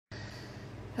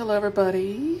Hello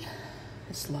everybody,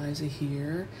 it's Liza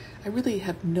here. I really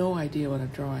have no idea what I'm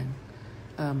drawing,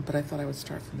 but I thought I would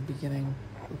start from the beginning,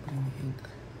 opening the ink.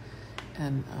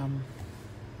 And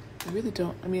I really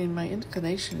don't, my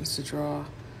inclination is to draw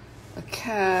a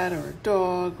cat or a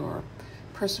dog or a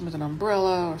person with an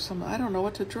umbrella or something. I don't know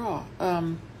what to draw.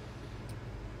 I'm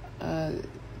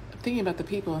thinking about the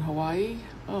people in Hawaii.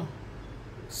 Oh,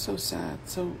 so sad,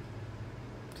 so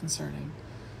concerning.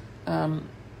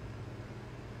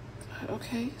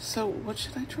 Okay, so what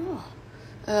should I draw?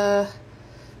 Yeah.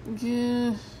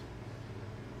 There's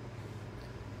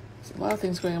a lot of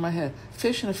things going in my head.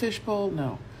 Fish in a fishbowl?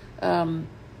 No. A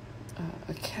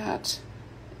cat,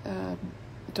 a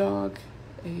dog,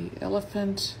 a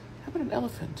elephant. How about an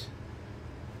elephant?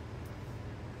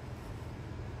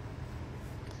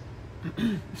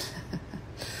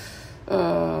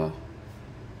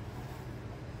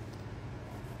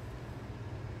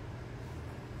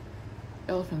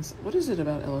 Elephants. What is it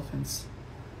about elephants?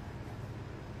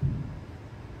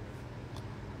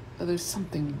 There's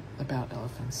something about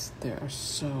elephants. They are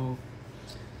so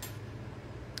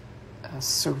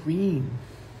serene.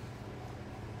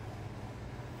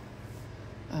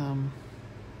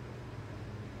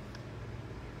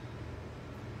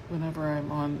 Whenever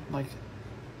I'm on like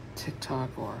TikTok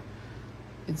or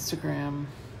Instagram,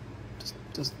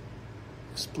 just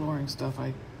exploring stuff,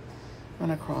 I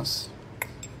run across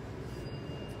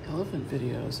elephant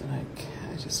videos, and I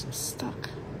just am stuck.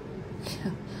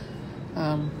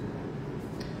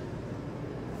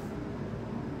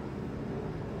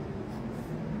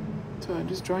 So I'm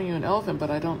just drawing you an elephant, but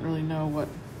I don't really know what.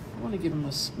 I want to give him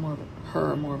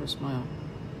more of a smile.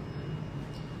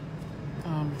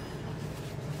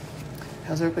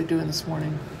 How's everybody doing this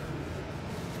morning?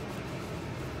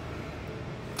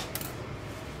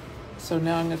 So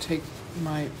now I'm going to take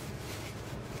my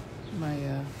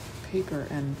paper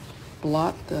and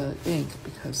blot the ink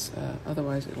because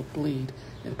otherwise it'll bleed.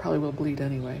 It probably will bleed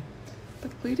anyway,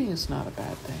 but bleeding is not a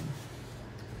bad thing.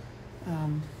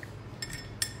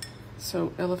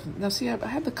 So elephant. Now see, I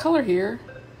have the color here.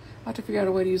 I have to figure out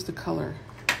a way to use the color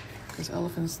because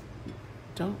elephants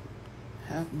don't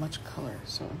have much color.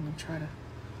 So I'm going to try to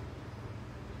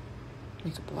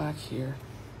make it black here.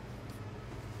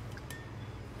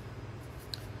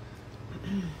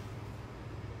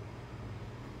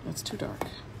 That's too dark.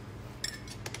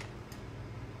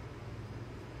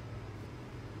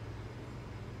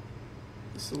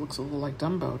 This looks a little like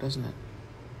Dumbo, doesn't it?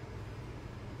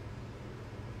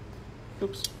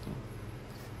 Oops.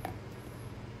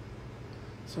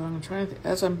 So I'm trying to,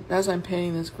 as I'm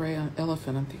painting this gray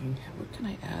elephant, I'm thinking, what can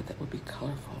I add that would be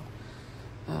colorful?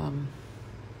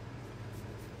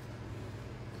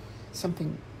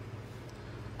 Something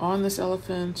on this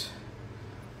elephant,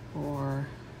 or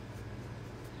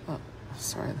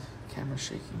sorry, the camera's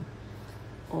shaking,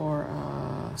 or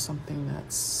something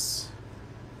that's,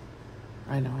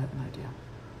 I know, I have an idea.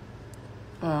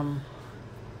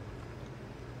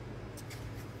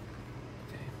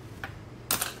 Okay.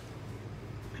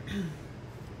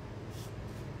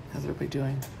 How's everybody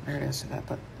doing? I already asked you that,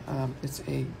 but it's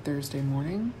a Thursday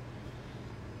morning,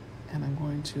 and I'm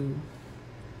going to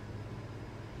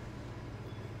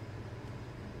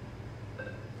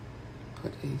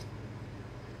put a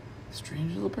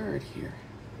strange little bird here.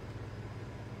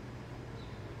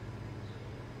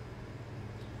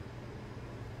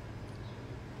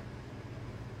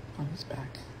 On his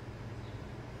back.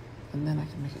 And then I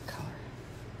can make it color.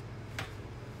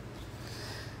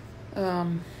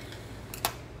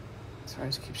 Sorry, I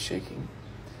just keep shaking.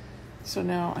 So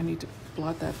now I need to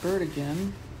blot that bird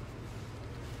again.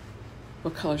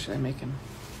 What color should I make him?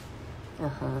 Or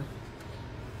her?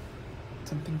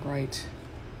 Something bright.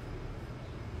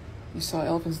 You saw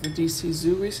elephants in the DC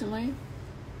Zoo recently?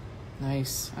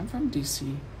 Nice. I'm from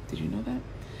DC. Did you know that?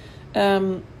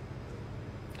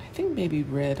 I think maybe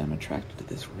red. I'm attracted to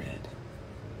this red.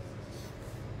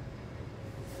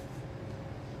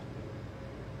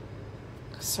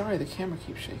 Sorry, the camera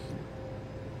keeps shaking.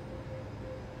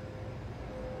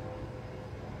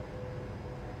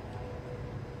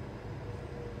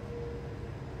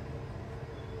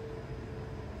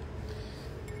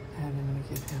 And I'm going to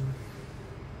give him,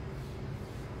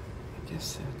 I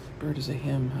guess that bird is a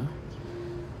him, huh?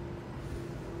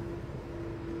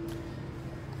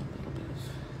 A little bit of,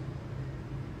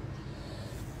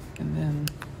 and then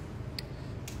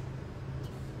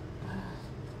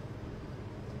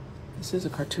this is a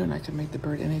cartoon. I could make the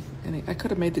bird any. I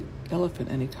could have made the elephant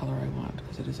any color I want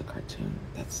because it is a cartoon.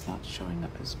 That's not showing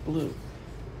up as blue.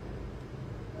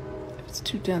 If it's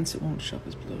too dense, it won't show up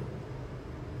as blue.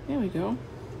 There we go.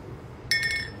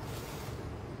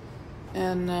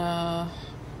 And I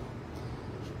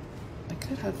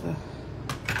could have the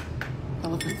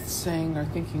elephant saying or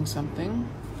thinking something.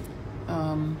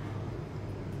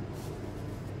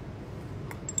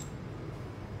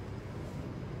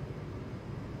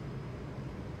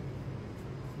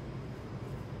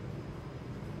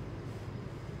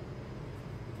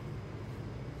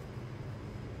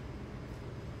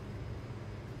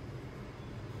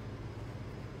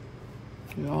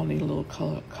 We all need a little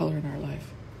color in our life.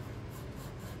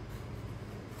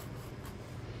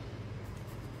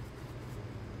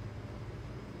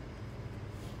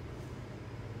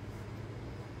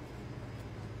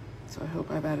 So I hope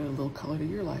I've added a little color to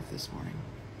your life this morning.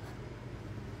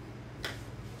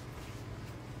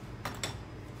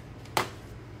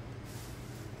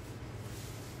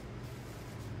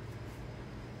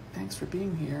 Thanks for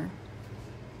being here.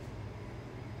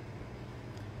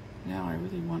 Now I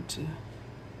really want to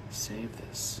save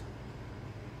this,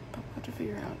 but we'll have to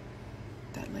figure out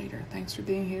that later. Thanks for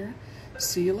being here.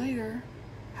 See you later.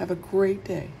 Have a great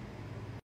day.